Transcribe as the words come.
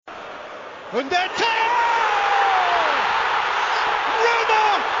And they're Roma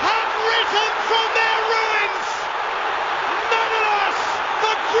have risen from their ruins. Manolas,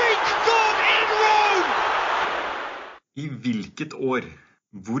 the Greek god in Rome. I hvilket år?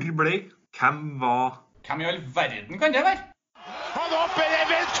 Hvor ble? Hvem var? Hvem i all verden kan det være? Han hopper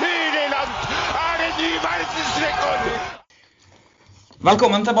eventyrlig langt. Det ny verdensrekord?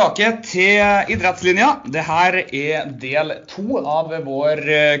 Velkommen tilbake til Idrettslinja. Dette del 2 av vår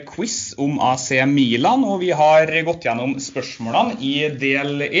quiz om AC Milan, og vi har gått gjennom spørsmålene i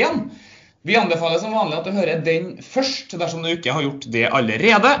del 1. Vi anbefaler som vanlig at du hører den først, dersom du ikke har gjort det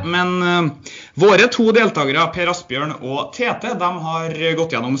allerede. Men våre 2 deltakere, Per Asbjørn og Tete, de har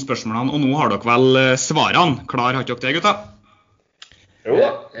gått gjennom spørsmålene, og nå har dere vel svarene. Klar har ikke dere det, gutta? Jo.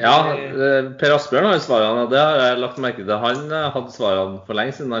 Ja, Per Asbjørn har svarene, og det har jeg lagt merke til. Han hadde svarene for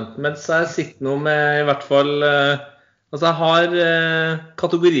lenge siden. Mens jeg sitter nå med i hvert fall... altså jeg har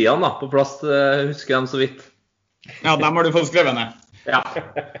kategoriene på plass, husker dem så vidt. Ja, dem har du fått skrevet ned. Ja.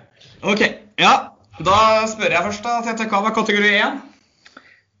 Ok, ja. Da spør jeg først da, Tete, hva var kategori 1?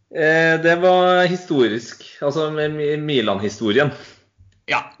 Det var historisk, altså Milan-historien.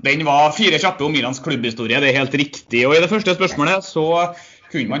 Ja, den var 4 kjappe om Milans klubbhistorie, det helt riktig. Og i det første spørsmålet så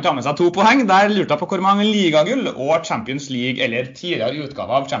kunne man ta med seg 2 poeng. Der lurte jeg på hvor mange ligagull og Champions League, eller tidligere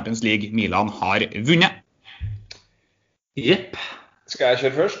utgave av Champions League, Milan har vunnet. Jepp. Skal jeg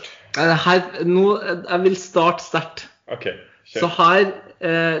kjøre først? Jeg vil starte sterkt. Ok, kjør. Så her,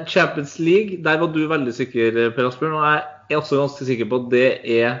 Champions League, der var du veldig sikker, Per Asbjørn, og jeg er også ganske sikker på at det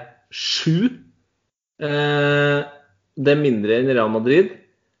er 7. Det er mindre enn Real Madrid,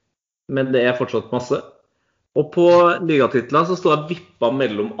 men det er fortsatt masse. Og på ligatitler så står jeg vippa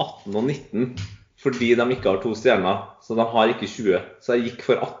mellom 18 og 19, fordi de ikke har 2 stjerner, så de har ikke 20, så jeg gikk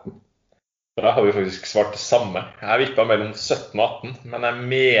for 18. Da har vi faktisk svart det samme. Jeg vippa mellom 17 og 18, men jeg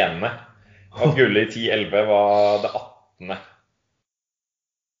mener at gullet i 10-11 var det 18.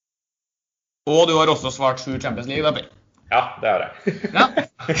 Og du har også svart 7 Champions League, da, Per? Ja, det har jeg. Ja.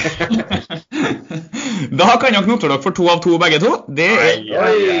 Da kan dere notere dere for 2 av 2 begge to. Det er...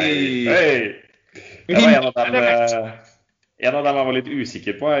 Oi. Det var en av dem jeg var litt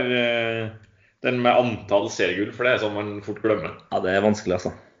usikker på her. Den med antall seriegull, for det er sånn man fort glemmer. Ja, det er vanskelig,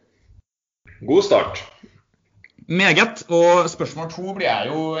 altså. God start. Meget, og spørsmål 2 blir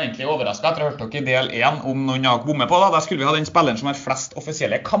jeg jo egentlig overrasket etter å ha hørt dere i del 1 om noen har bommet på. Da skulle vi ha den spilleren som har flest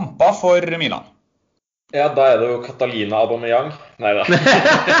offisielle kamper for Milan. Ja, da er det jo Catalina Aubameyang. Neida.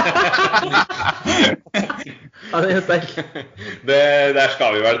 Ja, det er sterk. Der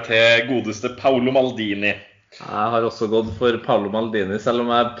skal vi vel til godeste Paolo Maldini. Jeg har også gått for Paolo Maldini, selv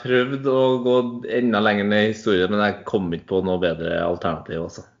om jeg prøvde å gå enda lenger ned i historien, men jeg kom ikke på noe bedre alternativ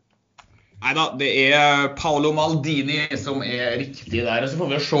også. Neida, det er Paolo Maldini som er riktig der, og så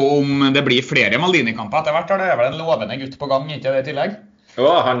får vi se om det blir flere Maldini-kamper etter hvert. Det er vel en lovende gutt på gang, ikke det i tillegg?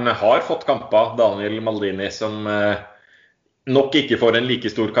 Ja, han har fått kamper, Daniel Maldini, som nok ikke får en like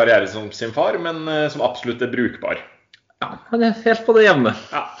stor karriere som sin far, men som absolutt er brukbar. Ja, han er helt på det jevne.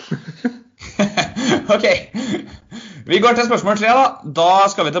 Ja. Ok, vi går til spørsmål 3 da. Da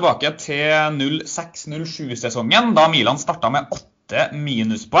skal vi tilbake til 06-07-sesongen, da Milan startet med 8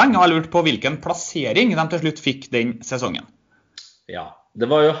 minuspoeng, og har lurt på hvilken plassering de til slutt fikk den sesongen. Ja,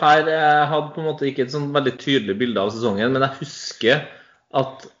 det var jo her jeg hadde på en måte ikke et sånn veldig tydelig bilde av sesongen, men jeg husker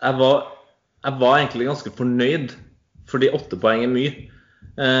at jeg var egentlig ganske fornøyd, fordi 8 poeng er mye.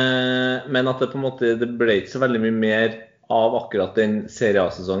 Men at det på en måte det ble ikke så veldig mye mer av akkurat den Serie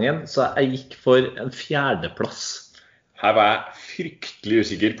A-sesongen, så jeg gikk for en 4. plass. Her var jeg fryktelig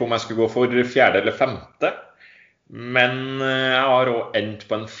usikker på om jeg skulle gå for 4. eller 5. Men jeg har også endt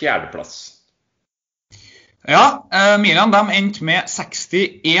på en 4. plass. Ja, Milan de endte med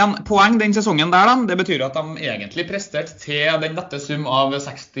 61 poeng den sesongen der. Det betyr at de egentlig presterte til den nette sum av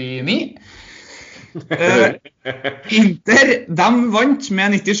 69. Inter, de vant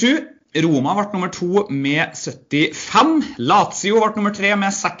med 97. Roma ble nummer 2 med 75. Lazio ble nummer 3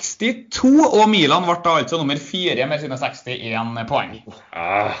 med 62. Og Milan ble da altså nummer 4 med sine 61 poeng.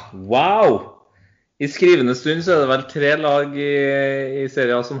 Wow! I skrivende stund så er det vel 3 lag i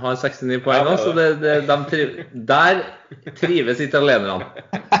serien som har 69 poeng, så der trives italienerne.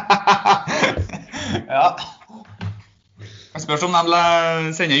 Ja. Jeg spørs om de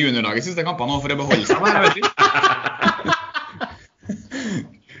sender juniorlaget siste kamper nå for å beholde seg her, jeg vet ikke.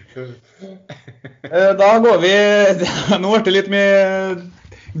 Da går vi, nå ble det litt med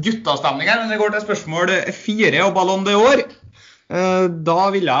guttastemning her, men det går til spørsmål 4 og Ballon d'Or. Da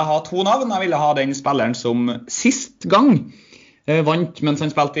ville jeg ha 2 navn. Jeg ville ha den spilleren som sist gang vant mens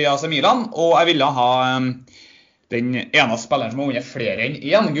han spilte i AC Milan, og jeg ville ha den eneste spilleren som har vunnet flere enn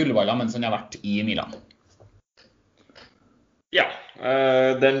én gullballer mens han har vært i Milan. Ja,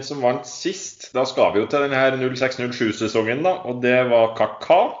 den som vant sist, da skal vi jo til denne 06-07-sesongen da, og det var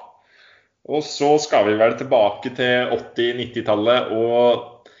Kaká. Og så skal vi vel tilbake til 80-90-tallet,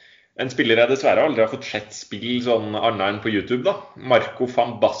 og en spiller jeg dessverre aldri har fått sett spill sånn annet enn på YouTube da, Marco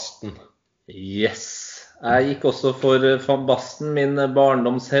van Basten. Yes. Jeg gikk også for Van Basten, min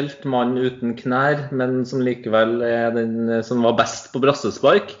barndomshelt, mann uten knær, men som likevel er den som var best på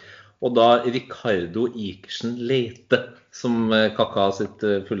brassespark. Og da Ricardo Ikersen Leite, som Kaká sitt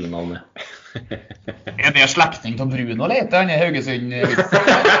fulle navn er. Er det slektning til Bruno Leite, han er Haugesund?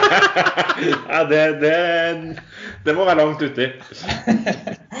 Ja, det må være langt uti.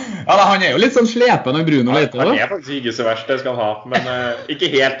 Ja, da, han er jo litt sånn slepen av Bruno Leite. Han er faktisk ikke så verst, det skal han ha, men ikke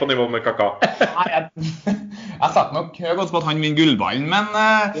helt på nivå med Kaká. Nei, jeg satt nok godt på at han vinner gullballen, men...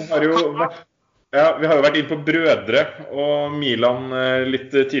 Vi har jo vært inn på brødre og Milan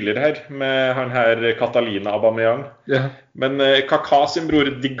litt tidligere her, med han her Catalina Aubameyang. Ja. Men Kaká sin bror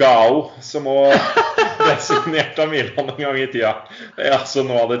Digao, som også ble signert av Milan en gang i tida, er altså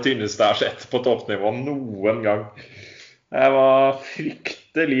noe av det tynneste jeg har sett på toppnivå noen gang. Jeg var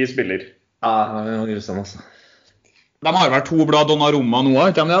fryktelig spiller. Ja, det var grusom altså. De har vel 2 blad Donnarumma nå,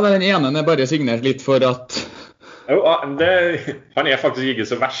 ikke de? Den ene er bare signert litt for at... Jo, han er faktisk ikke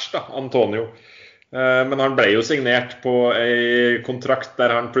så verst da, Antonio. Men han ble jo signert på en kontrakt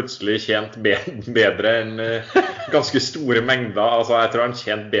der han plutselig tjente bedre enn ganske store mengder. Altså, jeg tror han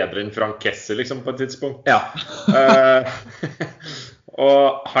tjente bedre enn Frank Kessel liksom, på et tidspunkt. Ja.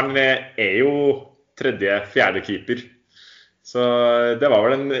 Og han er jo 3.-4. keeper. Så det var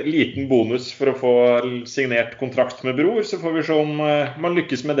vel en liten bonus for å få signert kontrakt med bror. Så får vi se om man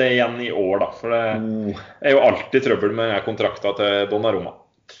lykkes med det igjen i år da. For det er jo alltid trøbbel med kontrakter til Donnarumma.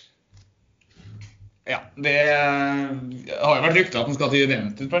 Ja, det har jo vært ryktet at han skal til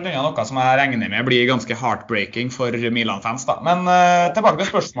Juventus, noe som jeg regner med blir ganske heartbreaking for Milan-fans da. Men tilbake til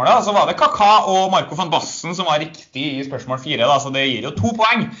spørsmålet, så var det Kaká og Marco van Basten som var riktig i spørsmål 4 da, så det gir jo 2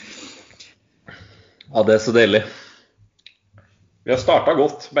 poeng. Ja, det er så deilig. Vi har startet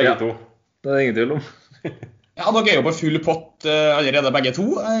godt, begge to. Det er ingen tvil om. Ja, dere er jo på full pott allerede begge to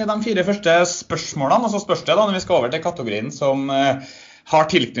i de 4 første spørsmålene, og så spørs det da når vi skal over til kategorien som... har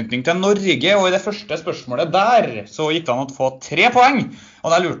tilknytning til Norge, og i det første spørsmålet der så gikk det an å få 3 poeng. Og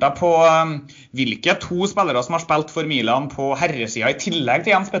der lurte jeg på hvilke 2 spillere som har spilt for Milan på herresida i tillegg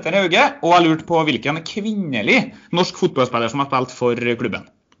til Jens Petter Hauge, og jeg lurte på hvilken kvinnelig norsk fotballspiller som har spilt for klubben.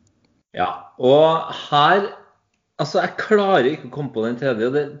 Ja, og her, altså jeg klarer ikke å komme på den tredje,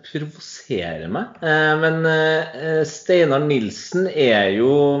 og det provoserer meg. Men Steinar Nilsen er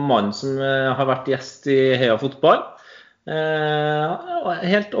jo mann som har vært gjest i Heia Fotball.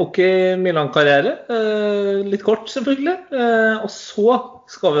 Helt ok Milan-karriere, litt kort selvfølgelig, og så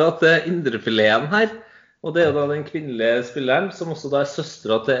skal vi ha til indrefileten her, og det er da den kvinnelige spilleren som også da er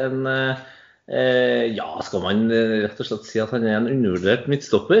søstra til en ja, skal man rett og slett si at han er en undervurdert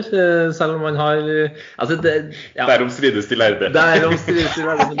midtstopper, selv om han har altså Derom strides de lærde. Derom strides de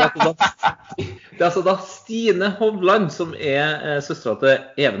lærde, det er altså da Stine Hovland som er søstra til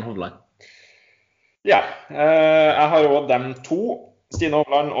Even Hovland. Ja, jeg har også dem 2, Stine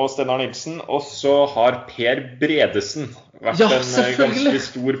Hovland og Steinar Nilsen, og så har Per Bredesen vært en ganske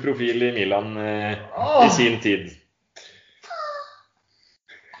stor profil i Milan i sin tid.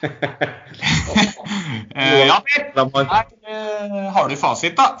 Ja, Per, her har du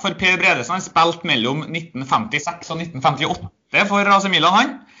fasit da, for Per Bredesen har spilt mellom 1956 og 1958 for AC Milan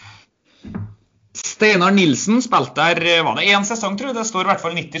han. Steinar Nilsen spilte der, var det 1 sesong tror jeg, det står i hvert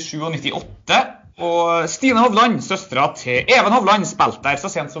fall 97 og 98. Og Stine Hovland, søstra til Even Hovland, spilte der så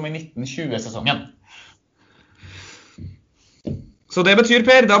sent som i 1920-sesongen. Så det betyr,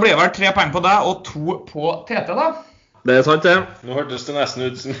 Per, da blir det vel 3 poeng på deg og 2 på Tete da. Det er sant, det. Nå hørtes det nesten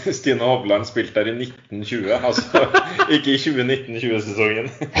ut som Stine Hovland spilte der i 1920, altså ikke i 2019-20-sesongen.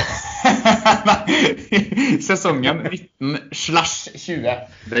 Nei, sesongen 19/20.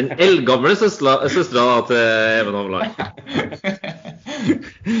 Den eldgamle søstra til Even Hovland.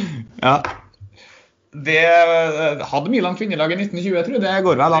 Ja. Det hadde Milan kvinnelag i 1920, jeg tror det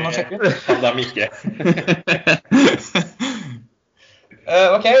går vel an å sjekke. Hadde de ikke.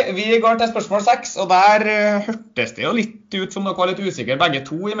 Ok, vi går til spørsmål 6, og der hørtes det jo litt ut som dere var litt usikre begge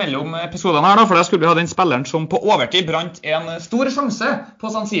to imellom episoderne her da, for da skulle vi ha den spilleren som på overtid brant en stor sjanse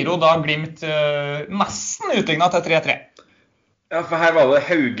på San Siro, da Glimt nesten utlignet til 3-3. Ja, for her var det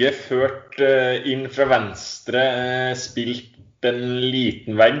Hauge ført inn fra venstre, spilt en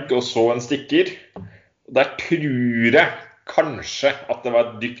liten vegg og så en stikker. Der tror jeg kanskje at det var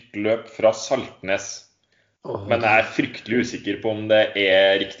et dypt løp fra Saltnes Men jeg fryktelig usikker på om det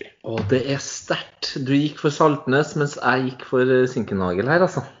riktig. Det sterkt. Du gikk for Saltnes, mens jeg gikk for Sinkernagel her,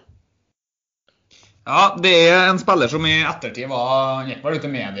 altså. Ja, det en spiller som I ettertid gikk vel ut I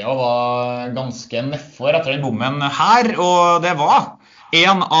media og var ganske nedfor etter den bommen her, og det var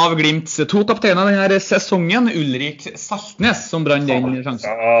en av Glimts 2 kapteiner denne sesongen, Ulrik Saltnes, som brann den sjansen.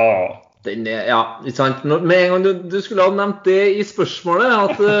 Ikke sant? Med en gang du skulle ha nevnt det I spørsmålet,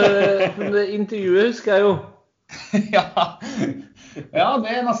 at intervjuet husker jeg jo. Ja,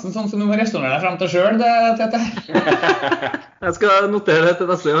 det nesten sånn som du må resonnere deg frem til selv, det Tete. Jeg skal notere det til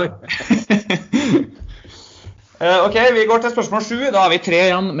neste gang. Ok, vi går til spørsmål 7. Da har vi 3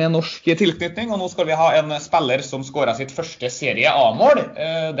 igjen med norsk tilknytning, og nå skal vi ha en spiller som skåret sitt første serie A-mål.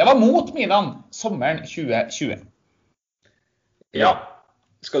 Det var mot Milan, sommeren 2020. Ja.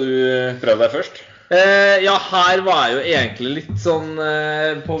 Skal du prøve deg først? Ja, her var jeg jo egentlig litt sånn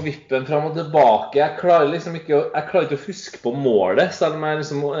på vippen frem og tilbake. Jeg klarer ikke å huske på målet, selv om jeg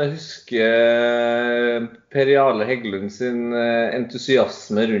liksom husker Per Jarle Heggelund sin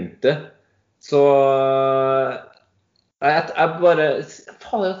entusiasme rundt det. Så jeg bare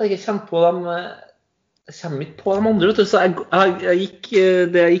fader at jeg ikke kommer på dem. Jeg kommer ikke på de andre, vet du. Så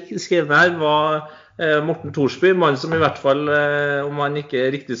det jeg gikk skrevet her var Morten Thorsby, mann som I hvert fall, om han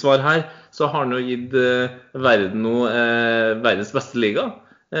ikke riktig svar her, så har han jo gitt verden verdens beste liga,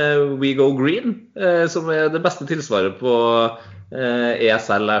 We Go Green, som det beste tilsvaret på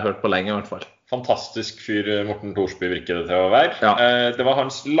ESL jeg har hørt på lenge I hvert fall. Fantastisk fyr Morten Thorsby virker det til å være. Ja. Det var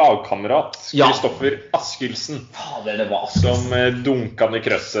hans lagkamerat, Kristoffer Askildsen, som dunket han I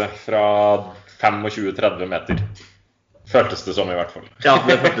krøsset fra 25-30 meter. Føltes det som I hvert fall. Ja,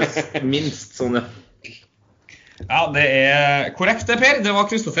 det føltes minst sånn, Ja, det korrekt det, Per. Det var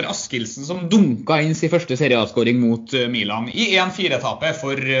Kristoffer Askildsen som dunket inn sin første serieavskåring mot Milan I 1-4-tapet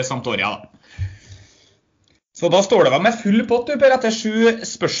for Sampdoria. Så da står det vel med full pott, du, Per, etter 7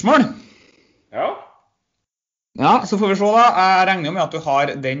 spørsmål. Ja, så får vi se da. Jeg regner jo med at du har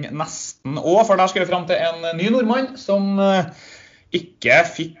den nesten også, for da skal vi frem til en ny nordmann som ikke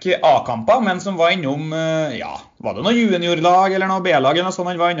fikk A-kamper, men som var innom, var det noe juniorlag eller noe B-lag eller noe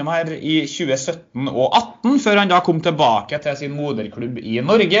sånt han var innom her I 2017 og 2018, før han da kom tilbake til sin moderklubb I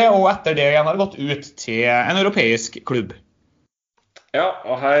Norge, og etter det igjen har gått ut til en europeisk klubb. Ja,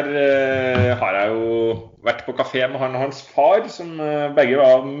 og her har jeg jo vært på kafé med han og hans far, som begge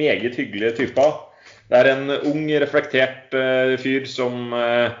var meget hyggelige typer. Det en ung, reflektert fyr som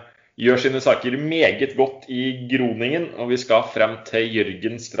gjør sine saker meget godt I Groningen, og vi skal frem til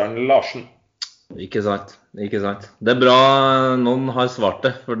Jørgen Strand Larsen. Ikke sant. Det bra noen har svart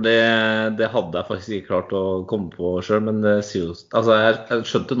det, for det hadde jeg faktisk ikke klart å komme på selv, men det sier jo, altså jeg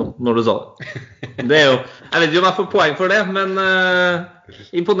skjønte noe når du sa det. Det jo, jeg vet ikke om jeg får poeng for det, men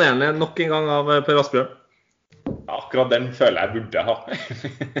imponerende nok en gang av Per Asbjørn. Akkurat den føler jeg burde ha.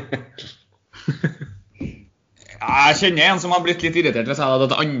 Jeg kjenner en som har blitt litt irritert hvis jeg hadde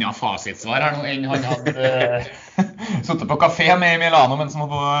et annet fasitsvar her nå enn han hadde suttet på kafé med I Milano mens han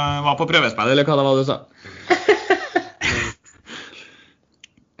var på prøvespill, eller hva det var du sa.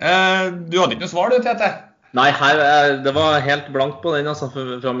 Du hadde ikke noe svar, du, Tete? Nei, det var helt blankt på den, altså,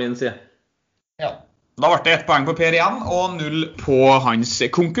 fra min side. Ja, da ble det 1 poeng på Per igjen, og 0 på hans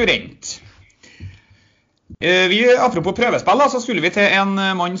konkurrent. Apropos prøvespill, så skulle vi til en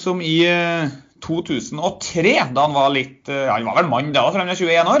mann som I 2003, da han var litt, han var vel mann da, for han var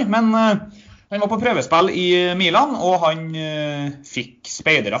 21 år, men han var på prøvespill I Milan, og han fikk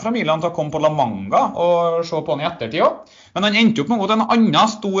speidere fra Milan til å komme på La Manga og se på han I ettertid også. Men han endte opp mot en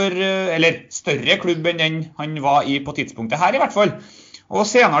annen større klubb enn den han var I på tidspunktet her I hvert fall. Og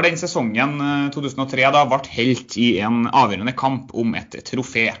senere den sesongen 2003 da ble helt I en avgjørende kamp om et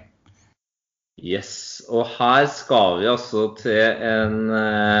trofé. Yes, og her skal vi altså til en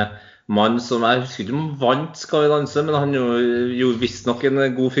mann som jeg husker ikke om vant Skal vi danse, men han gjorde visst nok en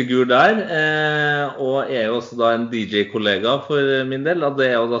god figur der, og jo også da en DJ-kollega for min del, og det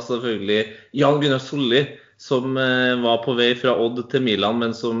jo da selvfølgelig Jan Gunnar Solli, som var på vei fra Odd til Milan,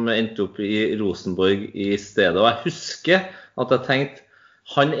 men som endte opp I Rosenborg I stedet. Og jeg husker at jeg tenkte,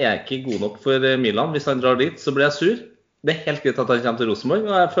 han ikke god nok for Milan, hvis han drar dit, så blir jeg sur. Det helt greit at han kommer til Rosenborg,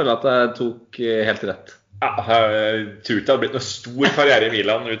 og jeg føler at jeg tok helt rett. Ja, jeg tror ikke det har blitt noe stor karriere I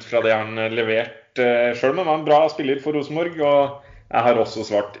Milan ut fra det han leverte selv, men han en bra spiller for Rosenborg, og jeg har også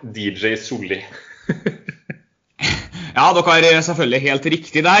svart DJ Solli. Ja, dere selvfølgelig helt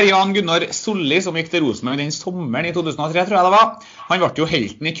riktig der. Jan Gunnar Solli, som gikk til Rosenborg den sommeren I 2003, tror jeg det var. Han ble jo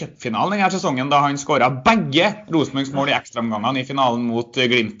helten I cupfinalen denne sesongen, da han skåret begge Rosenborgs mål I ekstraomgangene I finalen mot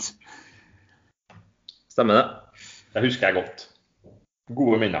Glimt. Stemmer det. Det husker jeg godt.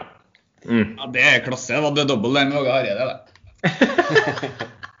 Gode minner. Ja, det klasse. Det var det dobbelt der med Åge Hareide, det.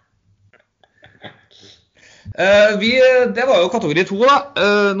 Det var jo kategori 2 da.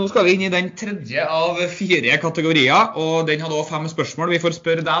 Nå skal vi inn i den tredje av 4 kategorier, og den hadde også 5 spørsmål. Vi får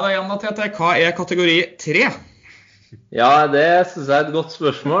spørre deg da igjen, Tete. Hva er kategori 3? Ja, det synes jeg et godt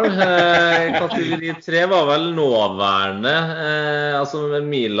spørsmål. Kategori 3 var vel nåværende, altså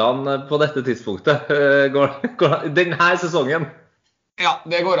Milan på dette tidspunktet, denne sesongen. Ja,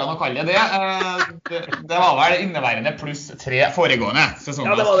 det går an å kalle det. Det var vel inneværende pluss 3 foregående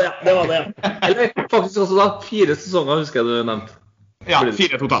sesonger. Ja, det var det. Eller faktisk også da 4 sesonger, husker jeg du nevnte. Ja,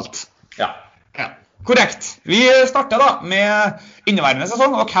 4 totalt. Ja. Korrekt. Vi starter da med inneværende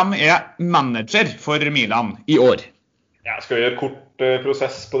sesong, og hvem er manager for Milan i år? Ja, skal vi gjøre kort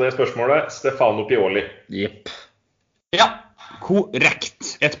prosess på det spørsmålet? Stefano Pioli. Jepp. Ja,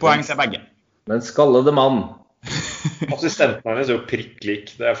 korrekt. 1 poeng til begge. Den skallede mann. Assistenten hans er jo prikk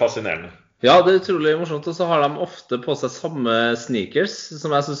lik. Det er fascinerende. Ja, det er utrolig morsomt, og så har de ofte på seg samme sneakers, som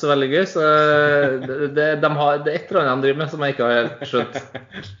jeg synes er veldig gøy, så det er et eller annet de driver med som jeg ikke har helt skjønt.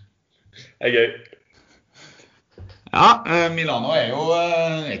 Det er gøy. Ja, Milano er jo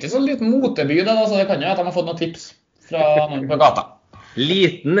ikke så liten moteby da, så det kan jo at de har fått noen tips fra noen på gata.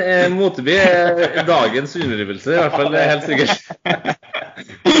 Liten moteby er dagens underdrivelse, i hvert fall, det er helt sikkert.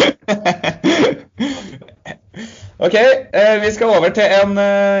 Ok, vi skal over til en,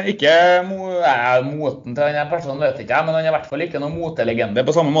 ikke moten til denne personen vet ikke jeg, men han er i hvert fall ikke noen motelegende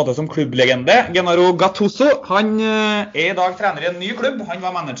på samme måte som klubblegende. Gennaro Gattuso, han er i dag trener i en ny klubb. Han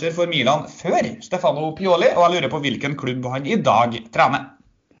var manager for Milan før Stefano Pioli, og jeg lurer på hvilken klubb han i dag trener.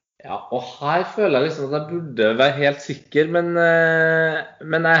 Ja, og her føler jeg liksom at jeg burde være helt sikker,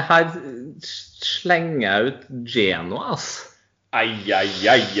 men her slenger jeg ut Genoa, altså. Ai,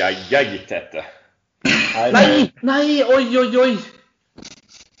 Tete. Nei, oi.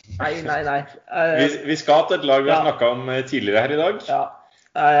 Nei. Vi skal til et lag vi har snakket om tidligere her i dag. Ja,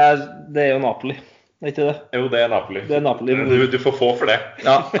 det er jo Napoli, er ikke det? Jo, det er Napoli. Det er Napoli. Du får få for det.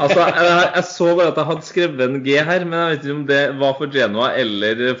 Ja, altså, jeg så bare at jeg hadde skrevet en G her, men jeg vet ikke om det var for Genoa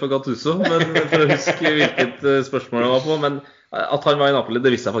eller for Gattuso, men for å huske hvilket spørsmål det var på, men at han var i Napoli,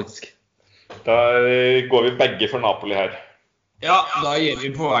 det visste jeg faktisk. Da går vi begge for Napoli her. Ja, da gir vi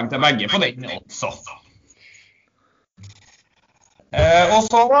poeng til begge på den også. Og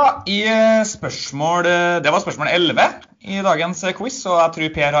så i spørsmål, det var spørsmål 11 i dagens quiz, og jeg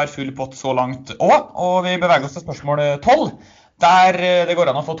tror Per har full pott så langt også, og vi beveger oss til spørsmål 12, der det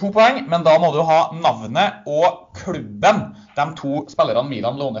går an å få 2 poeng, men da må du ha navnet og klubben de 2 spillerne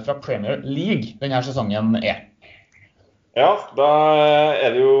Milan låner fra Premier League denne sesongen er. Ja, da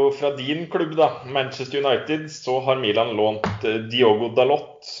er det jo fra din klubb da, Manchester United, så har Milan lånt Diogo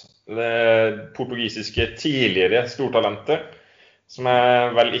Dalot, det portugisiske tidligere stortalentet, som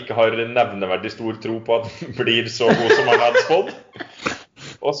jeg vel ikke har nevneverdig stor tro på at blir så god som han hadde spådd.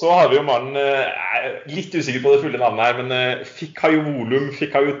 Og så har vi jo mannen, jeg er litt usikker på det fulle navnet her, men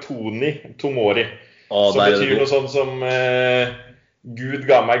Fikayo Tomori, som betyr noe sånn som Gud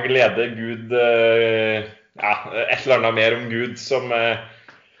ga meg glede, Gud... et eller annet mer om Gud som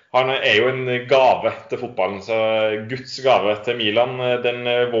han er jo en gave til fotballen, så Guds gave til Milan den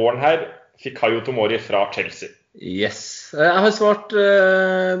våren her fikk Fikayo Tomori fra Chelsea. Yes, jeg har svart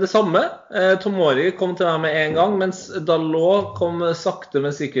det samme. Tomori kom til meg med en gang, mens Dalot kom sakte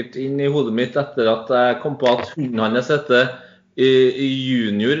men sikkert inn i hodet mitt etter at jeg kom på at hunden hans heter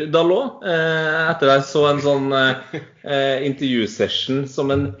Junior Dalot, etter jeg så en sånn intervjusession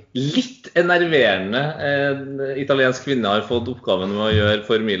som en litt enerverende italiensk kvinne har fått oppgaven med å gjøre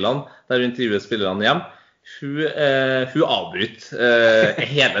for Milan, der hun intervjuer spillerne hjem. Hun avbryter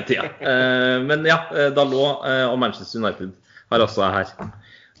hele tiden. Men ja, Dalot og Manchester United har også her.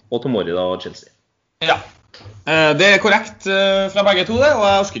 Og Tomori da, og Chelsea. Ja. Det er korrekt fra begge to det, og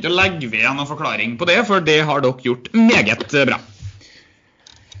jeg ønsker ikke å legge ved noen forklaring på det, for det har dere gjort meget bra.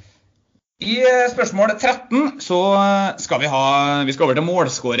 I spørsmål 13 så skal vi skal over til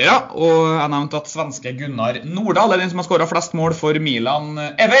målskårere, og jeg nevnte at svenske Gunnar Nordahl er den som har skåret flest mål for Milan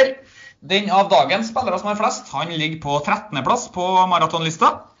ever. Den av dagens spillere som har flest, han ligger på 13. plass på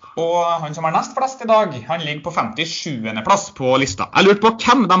maratonlista, og han som har nest flest i dag, han ligger på 57. plass på lista. Jeg lurte på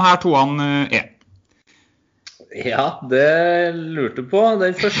hvem de her toene er. Ja, det lurte på.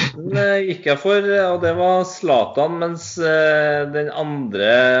 Den første gikk jeg for, og det var Zlatan, mens den andre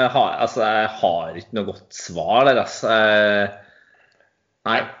jeg har ikke noe godt svar der, altså.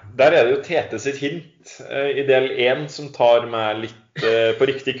 Nei. Der er det jo Tete sitt hint i del 1 som tar meg litt på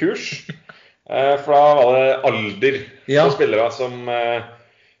riktig kurs. For da var det alder på spillere som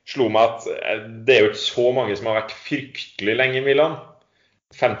slo meg at det er jo ikke så mange som har vært fryktelig lenge i Milan.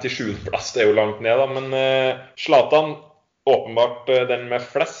 57. plass, det jo langt ned da, men Zlatan åpenbart den med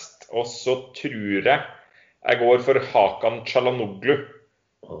flest, og så tror jeg går for Hakan Çalhanoğlu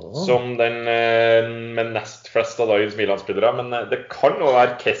som den med nest flest av dagens Milan-spillere, men det kan jo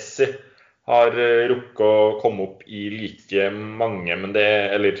være Kessie har rukket å komme opp i like mange, men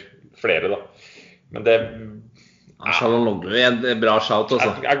eller flere da, men det Çalhanoğlu er et bra shout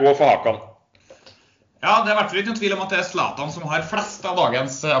også. Jeg går for Hakan. Ja, det er i hvert fall ikke noen tvil om at det er Zlatan som har flest av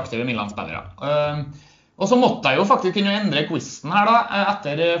dagens aktive Milan-spillere. Og så måtte jeg jo faktisk kunne endre quizen her da,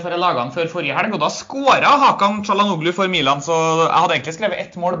 for jeg laget den før forrige helg, og da skåret Hakan Çalhanoğlu for Milan, så jeg hadde egentlig skrevet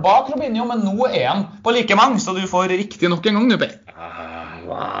ett mål bak Robinho, men nå er han på like mange, så du får riktig nok en gang, Nuper.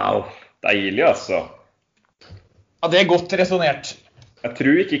 Wow, deilig altså. Ja, det er godt resonert. Jeg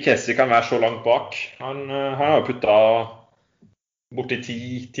tror ikke Kessie kan være så langt bak. Han har jo puttet borti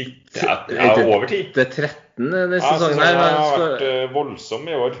 10, over 10. Det er 13 denne sesongen her. Han har vært voldsom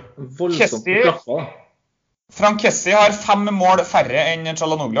i år. Voldsomt på klaffa. Frank Kessie har 5 mål færre enn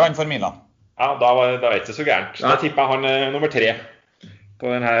Çalhanoğlu, han for Milan. Ja, da er det ikke så gærent. Da tipper jeg han er nummer 3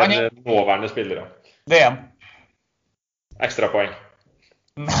 på denne nåværende spillere. Det er han. Ekstra poeng.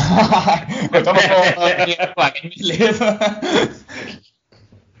 Nei, det kan være poeng i mitt liv.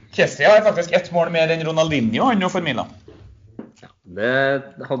 Kessie har faktisk 1 mål mer enn Ronaldinho, han jo for Milan. Det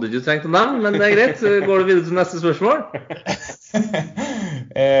hadde du ikke trengt å nevne, men det er greit. Så går du videre til neste spørsmål?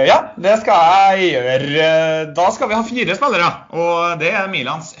 Ja, det skal jeg gjøre. Da skal vi ha 4 spillere, og det er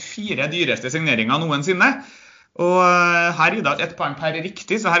Milans 4 dyreste signeringer noensinne. Og her gir det 1 poeng per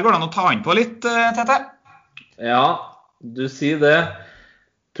riktig, så her går det an å ta inn på litt, Tete. Ja, du sier det.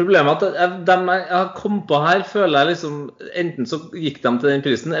 Problemet er at dem jeg kom på her, føler jeg liksom, enten så gikk de til den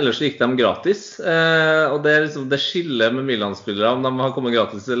prisen, eller så gikk de gratis. Og det er liksom det skillet med Milan-spillere, om de har kommet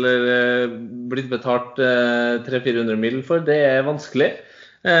gratis eller blitt betalt 300-400 mil for, det er vanskelig.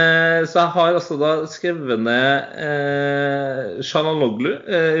 Så jeg har altså da skrevet ned Çalhanoğlu,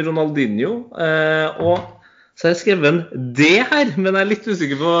 Ronaldinho, og så har jeg skrevet en D her, men jeg er litt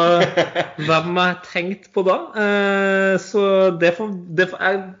usikker på hvem jeg tenkte på da. Så jeg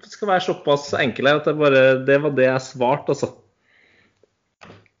skal være såpass enkel her at det var det jeg svarte, altså.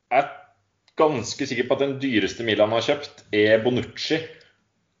 Jeg er ganske sikker på at den dyreste Milan har kjøpt er Bonucci.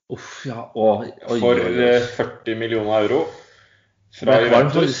 Uff, ja. For 40 millioner euro. Nå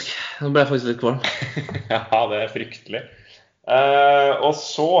ble jeg faktisk litt kvalm. Ja, det er fryktelig. Og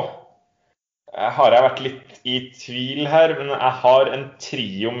så har jeg vært litt i tvil her, men jeg har en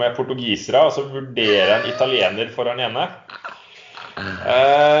trio med portugisere, og så vurderer jeg en italiener for den ene.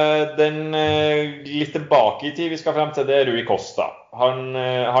 Den litt tilbake i tid vi skal frem til, det er Rui Costa. Han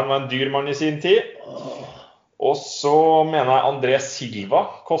var en dyr mann i sin tid. Og så mener jeg André Silva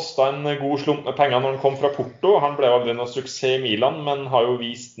kostet en god slump med penger når han kom fra Porto. Han ble aldri noe suksess i Milan, men har jo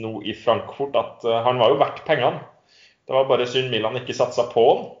vist nå i Frankfurt at han var jo verdt pengene. Det var bare synd Milan ikke satset på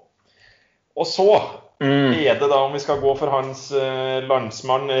han. Og så er det da om vi skal gå for hans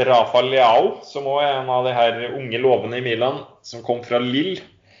landsmann Rafa Leao, som også er en av de her unge lovene i Milan, som kom fra Lille.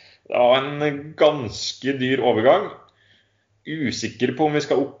 Det var en ganske dyr overgang. Usikker på om vi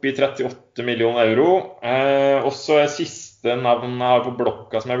skal opp i 38 millioner euro. Og så er siste navn jeg har på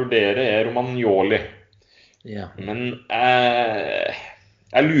blokka som jeg vurderer er Romagnoli. Ja. Men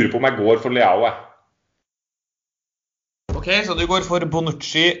jeg lurer på om jeg går for Leao, Ok, så du går for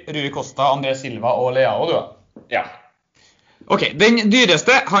Bonucci, Rui Costa, André Silva og Leao, du? Ja. Ok, den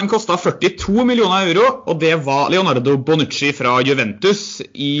dyreste, han kostet 42 millioner euro, og det var Leonardo Bonucci fra Juventus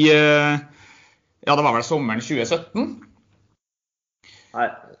i, ja, det var vel sommeren 2017. Nei,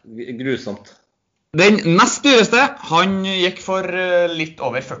 grusomt. Den nest dyreste, han gikk for litt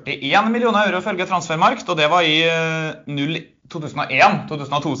over 41 millioner euro følge Transfermarkt, og det var i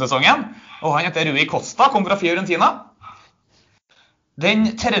 2001-2002-sesongen, og han heter Rui Costa, kom fra Fiorentina. Den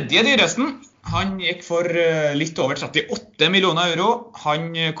tredje dyresten, han gikk for litt over 38 millioner euro.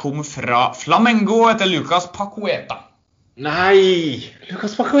 Han kom fra Flamengo etter Lucas Paqueta. Nei!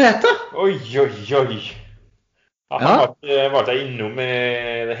 Lucas Paqueta? Oi. Han var ikke innom i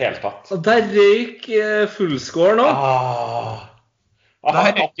det hele tatt. Og der røyk fullscore nå. Han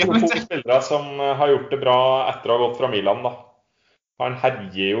har hatt 2 spillere som har gjort det bra etter å ha gått fra Milan da. Han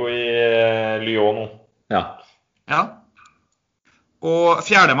herjer jo i Lyon nå. Ja. Og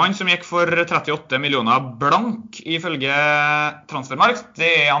fjerdemann som gikk for 38 millioner blank ifølge Transfermarkt,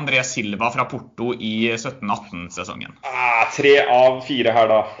 det er André Silva fra Porto i 17-18-sesongen. 3 av 4 her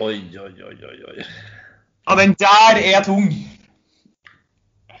da. Oi. Ja, den der er tung.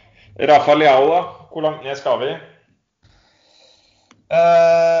 Rafa Leao da, hvor langt ned skal vi?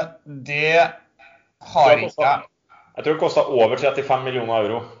 Det har ikke Jeg tror det kostet over 35 millioner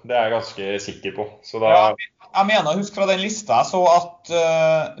euro. Det er jeg ganske sikker på. Så da... Ja, jeg mener, husk fra den lista jeg så at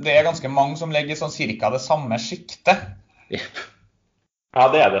det er ganske mange som legger sånn cirka det samme skiktet. Jepp. Ja,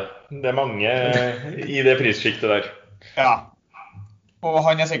 det er det. Det er mange i det prisskiktet der. Ja. Og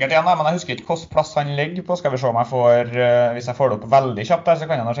han er sikkert igjen, men jeg husker ikke hvilken plass han ligger på. Skal vi se om jeg får, hvis jeg får det opp veldig kjapt der, så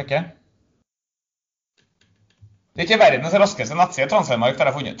kan jeg nå sjekke. Det er ikke verdens raskeste nettside Transfermarkt,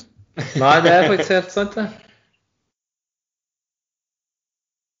 har jeg funnet ut. Nei, det er faktisk helt sant, det.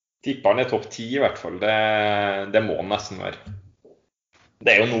 Tipper han er topp 10 i hvert fall. Det må han nesten være. Det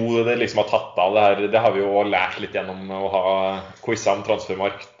er jo noe det liksom har tatt av det her. Det har vi jo lært litt gjennom å ha quizet om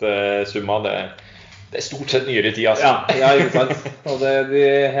Transfermarkt-summa. Det er stort sett nyere tid, altså. Ja, ikke sant. Og det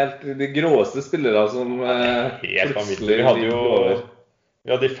er de gråeste spillere som helt vanvittig. Vi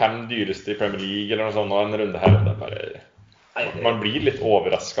hadde de 5 dyreste i Premier League eller noe sånt, og en runde her. Det er bare, man blir litt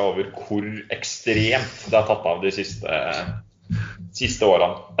overrasket over hvor ekstremt det har tatt av de siste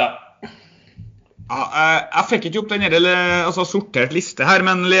årene. Ja. Ja, jeg fikk ikke opp den sortert liste her,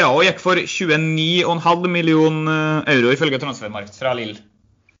 men Leao gikk for 29,5 millioner euro ifølge Transfermarkt fra Lille.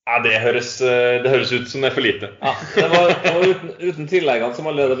 Ja, det høres ut som det er for lite. Ja, det var uten tilleggene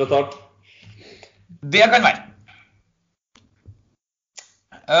som allerede betalt. Det kan være.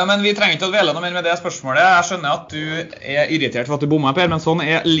 Men vi trenger ikke å dvele noe mer med det spørsmålet. Jeg skjønner at du er irritert for at du bommer, Per, men sånn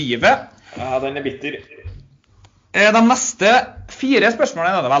er livet. Ja, den er bitter. De neste 4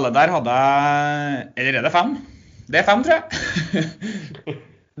 spørsmålene er det vel. Der hadde jeg... Eller er det 5? Det er 5, tror jeg.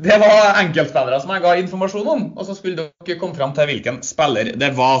 Det var enkeltspillere som jeg ga informasjon om, og så skulle dere komme frem til hvilken spiller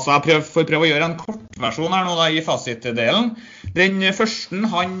det var. Så jeg får prøve å gjøre en kortversjon her nå da, i fasitdelen. Den første,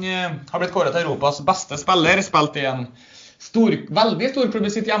 han har blitt kåret til Europas beste spiller, spilt i en veldig stor klubb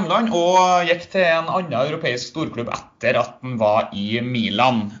i sitt hjemland, og gikk til en annen europeisk storklubb etter at han var i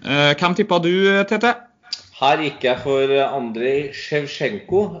Milan. Hvem tippet du, Tete? Her gikk jeg for Andrei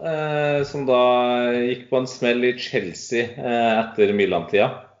Shevchenko, som da gikk på en smell i Chelsea etter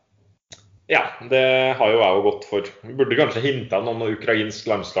Milan-tida. Ja, det har jo jeg jo gått for. Vi burde kanskje hintet noen ukrainsk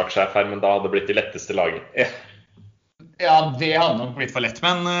landslagssjef her, men da hadde det blitt de letteste laget. Ja, det hadde nok blitt for lett,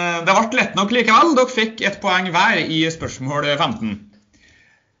 men det ble lett nok likevel. Dere fikk 1 poeng hver i spørsmål 15.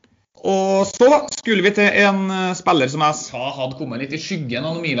 Og så skulle vi til en spiller som jeg sa hadde kommet litt i skyggen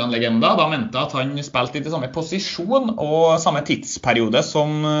av Milan-legenda. Da mente jeg at han spilte litt i samme posisjon og samme tidsperiode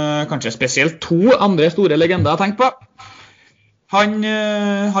som kanskje spesielt 2 andre store legender jeg tenkte på. Han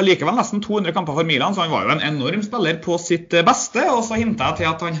har likevel nesten 200 kamper for Milan, så han var jo en enorm spiller på sitt beste. Og så hintet jeg til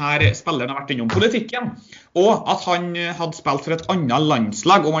at han her spilleren har vært innom politikken, og at han hadde spilt for et annet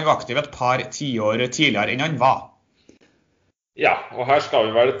landslag, og han var aktiv et par tiår tidligere enn han var. Ja, og her skal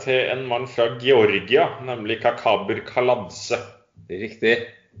vi vel til en mann fra Georgia, nemlig Kakabir Kaladze. Riktig.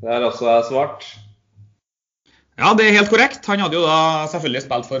 Det er altså svart. Ja, det er helt korrekt. Han hadde jo da selvfølgelig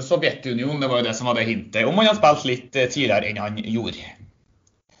spilt for Sovjetunionen, det var jo det som var det hintet, om han hadde spilt litt tidligere enn han gjorde.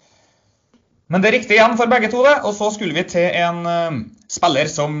 Men det er riktig igjen for begge to det, og så skulle vi til en spiller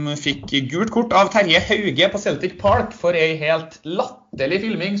som fikk gult kort av Terje Hauge på Celtic Park for en helt latterlig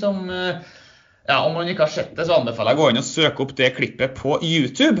filming som... Ja, om man ikke har sett det, så anbefaler jeg å gå inn og søke opp det klippet på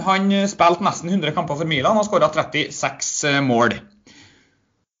YouTube. Han spilte nesten 100 kamper for Milan og skåret 36 mål.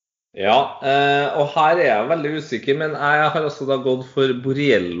 Ja, og her er jeg veldig usikker, men jeg har også da gått for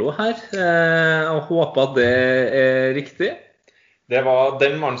Borriello her, og håper at det er riktig. Det var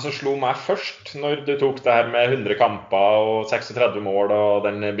den mannen som slo meg først, når du tok det her med 100 kamper og 36 mål og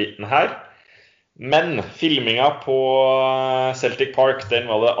den biten her. Men filminga på Celtic Park, den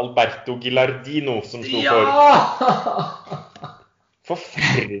var det Alberto Gilardino som sto for.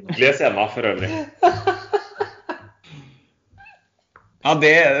 Forferdelige scener for øvrig. Ja,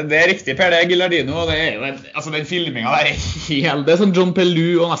 det er riktig, Per. Det er Gilardino, og det er jo den filminga der er helt... Det er sånn John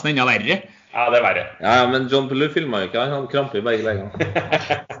Pelou og nesten enda verre. Ja, det er verre. Ja, men John Pelou filmet jo ikke, han hadde krampe i begge leggene.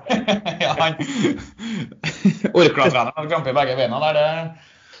 Ja, han... Orkla-treneren hadde krampe i begge beina der,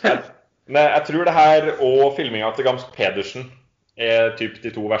 det... Men jeg tror det her og filminga til Gamsk Pedersen er typ de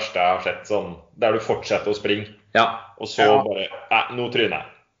 2 verste jeg har sett, sånn, der du fortsetter å springe, og så bare, nei, nå tryner jeg.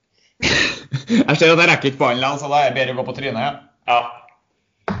 Jeg ser at jeg rekker ikke på han, så da er det bedre å gå på trynet, ja.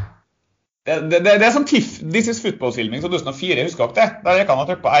 Det er sånn This is Football-filming, så 2004, husker dere det? Der jeg kan ha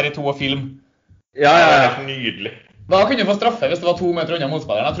trykt på R2 og film. Ja, det er helt nydelig. Da kunne du få straffe hvis det var 2 meter unna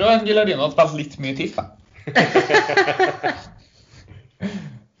motspilleren. Jeg tror Gilardino hadde spilt litt mye tiff.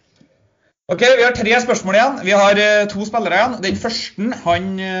 Ok, vi har 3 spørsmål igjen. Vi har 2 spillere igjen. Den første, han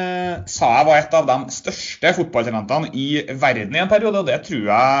sa jeg var et av de største fotballtalentene i verden i en periode, og det tror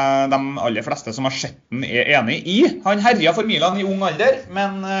jeg de aller fleste som har sett den er enig i. Han herjet for Milan i ung alder,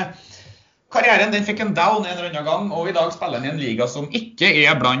 men Karrieren den fikk en down en eller annen gang, og I dag spiller han I en liga som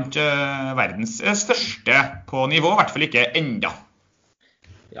ikke blant verdens største på nivå, I hvert fall ikke enda.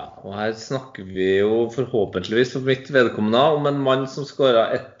 Ja, og her snakker vi jo forhåpentligvis for mitt vedkommende om en mann som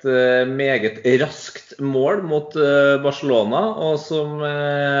skåret et meget raskt mål mot Barcelona, og som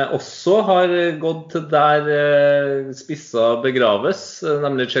også har gått til der spissa begraves,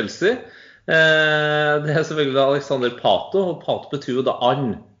 nemlig Chelsea. Det selvfølgelig Alexander Pato, og Pato betyr jo da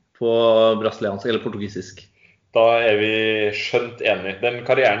and på brasiliansk eller portugisisk. Da vi skjønt enige. Den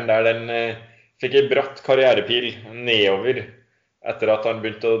karrieren der, den fikk en bratt karrierepil nedover etter at han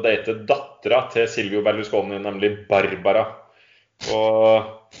begynte å date dattera til Silvio Berlusconi, nemlig Barbara. Og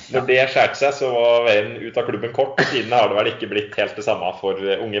når det skjærte seg, så var veien ut av klubben kort, og siden har det vel ikke blitt helt det samme for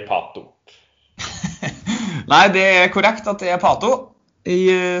unge Pato. Nei, det korrekt at det Pato I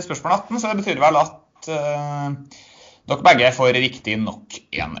spørsmål 18, så det betyr vel at dere begge får riktig nok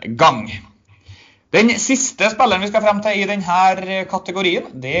en gang. Den siste spilleren vi skal frem til I denne kategorien,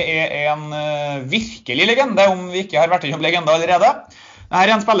 det en virkelig legende, om vi ikke har vært innom legende allerede.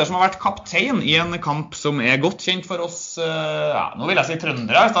 Dette en spiller som har vært kaptein I en kamp som godt kjent for oss, nå vil jeg si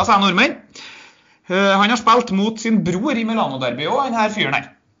trøndere, I stedet sa jeg nordmenn. Han har spilt mot sin bror I Milano-derby, og denne fyren her.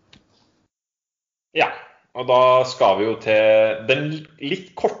 Ja, og da skal vi jo til den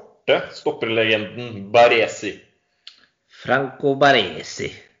litt korte stopperlegenden Baresi. Franco Baresi.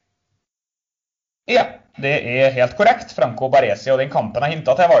 Ja, det helt korrekt. Franco Baresi, og den kampen jeg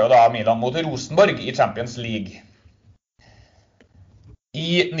hintet til var jo da Milan mot Rosenborg I Champions League.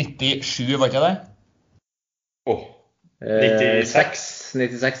 I 97, var ikke det? 96.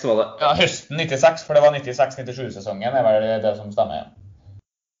 96 var det. Ja, høsten 96, for det var 96-97-sesongen, det vel det som stemmer.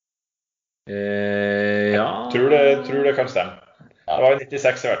 Ja. Tror det kan stemme. Det var I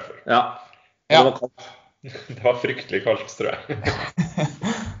 96 I hvert fall. Ja. Ja. Det var kaldt. Det var fryktelig kaldt, tror jeg.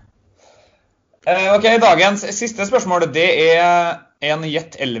 Ok, dagens siste spørsmål, det en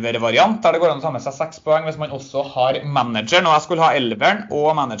gjett 11-variant, der det går an å ta med seg 6 poeng hvis man også har manageren, og jeg skulle ha 11-eren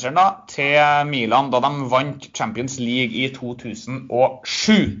og manageren da, til Milan da de vant Champions League I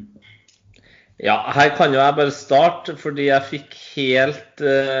 2007. Ja, her kan jo jeg bare starte, fordi jeg fikk helt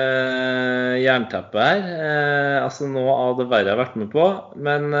jernteppe her, altså noe av det verre jeg har vært med på,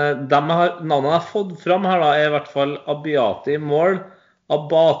 men navnet jeg har fått fram her da, I hvert fall Abbiati I mål,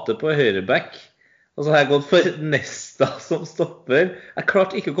 Abate på høyreback, og så har jeg gått for Nesta som stopper. Jeg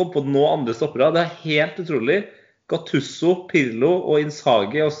klarte ikke å komme på noen andre stoppere, det helt utrolig. Gattuso, Pirlo og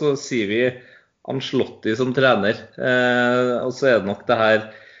Inzaghi, og så sier vi Ancelotti som trener, og så det nok det her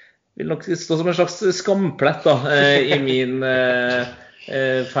vil nok stå som en slags skamplett da, I min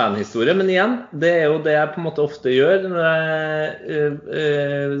fanhistorie, men igjen, det jo det jeg på en måte ofte gjør når jeg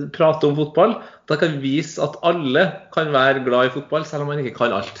prater om fotball, da kan jeg vise at alle kan være glad I fotball, selv om man ikke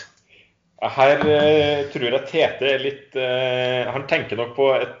kan alt. Her tror jeg Tete litt, han tenker nok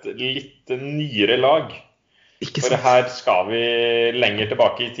på et litt nyere lag, for her skal vi lenger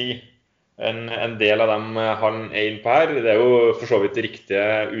tilbake I tid. En del av dem han inne på her, det jo for så vidt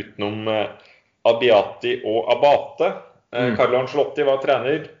riktige utenom Abbiati og Abate. Carlo Ancelotti var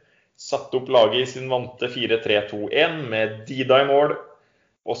trener, satt opp laget I sin vante 4-3-2-1 med Dida I mål,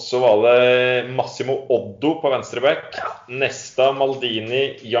 og så var det Massimo Oddo på venstreback, Nesta,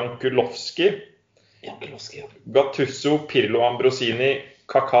 Maldini, Jankulovski, Gattuso, Pirlo, Ambrosini,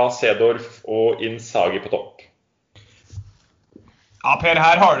 Kaká, Seedorf og Inzaghi på topp. Ja, Per,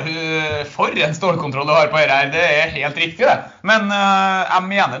 her har du for en stålkontroll du har på her. Det helt riktig det. Men jeg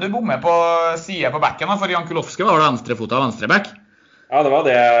mener du bommer på siden på backen, for Jankulovski var det venstrefota av venstreback. Ja, det var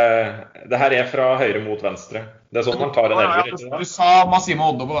det. Det her fra høyre mot venstre. Det sånn man tar en elver. Du sa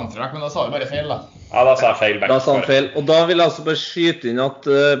Massimo Oddo på venstreback, men da sa du bare feil da. Ja, da sa jeg feil back. Da sa han feil, og da vil jeg altså bare skyte inn at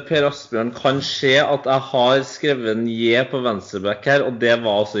Per Asbjørn kan se at jeg har skrevet en J på venstreback her, og det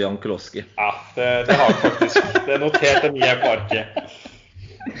var altså Jankulovski. Ja, det har jeg faktisk. Det notert en J på arket.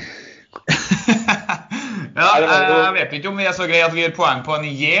 Ja, jeg vet ikke om vi så greie at vi gir poeng på en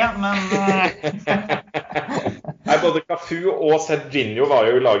J, men... Nei, både Cafu og Serginho var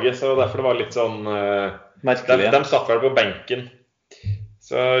jo I laget, så derfor det var litt sånn... De satt vel på benken.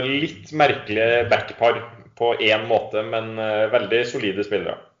 Så litt merkelige backpar på en måte, men veldig solide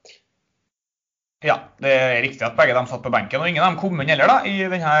spillere. Ja, det riktig at begge de satt på benken, og ingen av dem kom inn heller da, I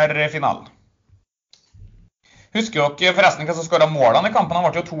denne finalen. Husker dere forresten hva som skåret målene I kampen? Han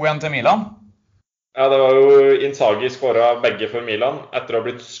ble jo 2-1 til Milan. Ja, det var jo Inzaghi skåret begge for Milan, etter å ha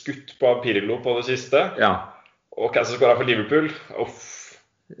blitt skutt på Pirlo på det siste. Ja. Og hvem som skåret for Liverpool?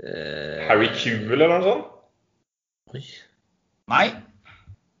 Harry Kewell eller noe sånt? Oi. Nei.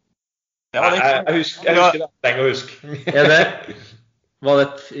 Det var det ikke. Jeg husker det. Trenger å huske. Det? Var det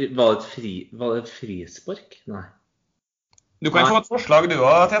et frispark? Nei. Du kan få et forslag du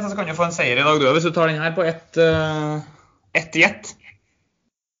også, Tete, så kan du få en seier i dag du også, hvis du tar den her på ett gjett.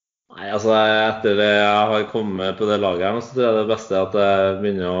 Nei, altså etter det jeg har kommet på det laget her nå, så tror jeg det beste er at jeg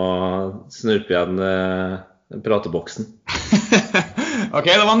begynner å snurpe igjen prateboksen. Ok,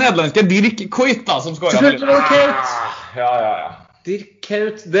 det var nederlandske Dirk Kuyt da, som skåret. Selvfølgelig var det Kuyt! Ja. Dirk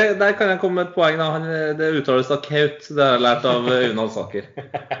Kuyt, der kan jeg komme med et poeng da. Det uttales da Kuyt, det har jeg lært av Une Alsaker.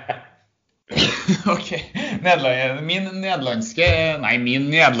 Ok, min nederlandske,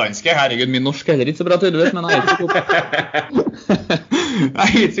 herregud, min norsk er heller ikke så bra tydeligvis, men jeg er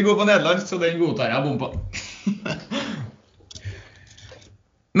ikke så god på nederlandsk, så den godtar jeg bom på.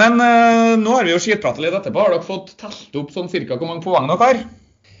 Men nå har vi jo skitpratet litt etterpå. Har dere fått telt opp sånn cirka hvor mange poeng dere har?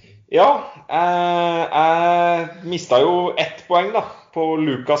 Ja, jeg mistet jo 1 poeng da, på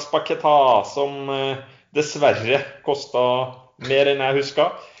Lucas Paquetá, som dessverre kostet mer enn jeg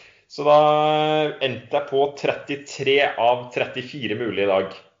husket. Så da endte jeg på 33 av 34 mulige i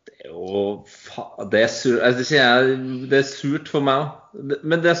dag. Det er surt for meg.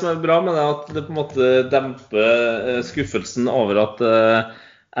 Men det som er bra med det er at det på en måte demper skuffelsen over at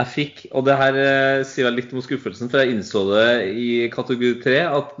jeg fikk, og det her sier jeg litt om skuffelsen, for jeg innså det i kategori 3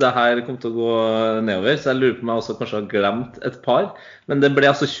 at det her kom til å gå nedover, så jeg lurer på om jeg også kanskje har glemt et par. Men det ble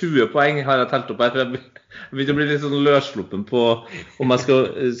altså 20 poeng har jeg telt opp her, for jeg begynte å bli litt sånn løssluppen på om jeg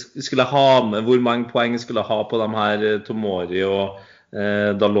skulle ha med hvor mange poeng jeg skulle ha på de her Tomori og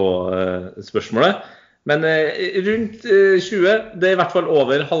Dalot-spørsmålet. Men rundt 20, det er i hvert fall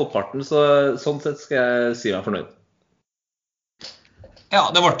over halvparten, så sånn sett skal jeg si meg fornøyd. Ja,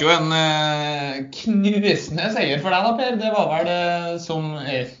 det ble jo en knusende seier for deg da, Per. Det var vel det som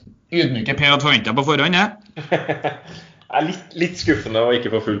ydmyke Per hadde forventet på forhånd, ja? Det er litt skuffende å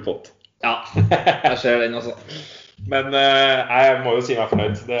ikke få full pott. Ja, jeg ser den også. Men jeg må jo si meg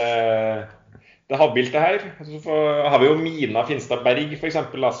fornøyd. Det habilt det her. Så har vi jo Mina Finstad Berg for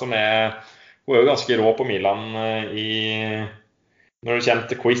eksempel, da, som hun er jo ganske rå på Milan når det kommer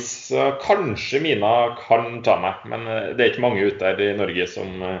til quiz. Så kanskje Mina kan ta meg, men det er ikke mange ute der i Norge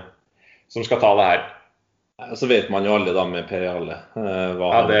som skal ta det her. Så vet man jo alle da med Per Jarle hva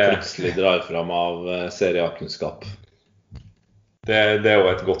han plutselig drar fram av seriekunnskap. Det er jo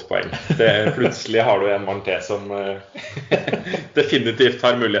et godt poeng. Plutselig har du en mann til som definitivt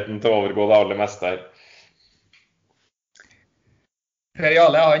har muligheten til å overgå det aller meste her. Per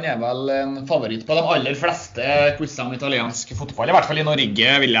Jarle, han er vel en favoritt på de aller fleste quizene om italiensk fotball, i hvert fall i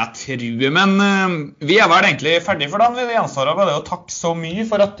Norge, vil jeg tro. Men vi er vel egentlig ferdig for dagen. Det gjenstår bare å takke så mye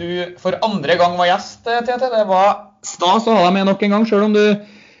for at du for andre gang var gjest, Tete. Det var stas å ha deg med nok en gang, selv om du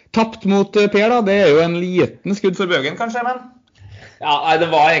tappte mot Per da. Det er jo en liten skudd for bøgen, kanskje, men... Ja, nei, det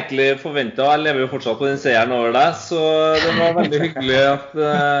var egentlig forventet, og jeg lever jo fortsatt på den seieren over deg, så det var veldig hyggelig at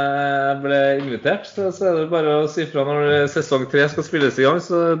jeg ble invitert. Så er det bare å si fra når sesong 3 skal spilles i gang,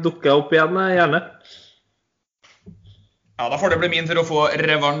 så dukker jeg opp igjen, gjerne. Ja, da får det bli min for å få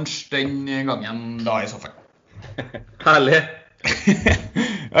revansj den gangen da i så fall. Herlig.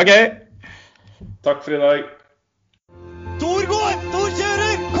 Ok. Takk for i dag. Tor går! Tor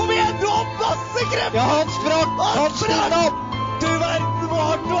kjører! Kom igjen, du har masse krefter! Ja, han sprakk! Han sprakk opp! Du verden hvor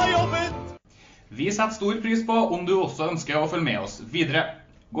hardt du har jobbet! Vi setter stor pris på om du også ønsker å følge med oss videre.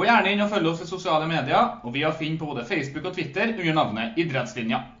 Gå gjerne inn og følg oss i sosiale medier, og vi har funnet på både Facebook og Twitter under navnet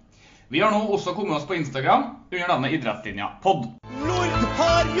Idrettslinja. Vi har nå også kommet oss på Instagram under navnet Idrettslinja Pod. Lord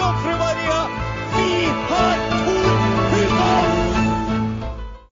har Jomfru Maria! Vi har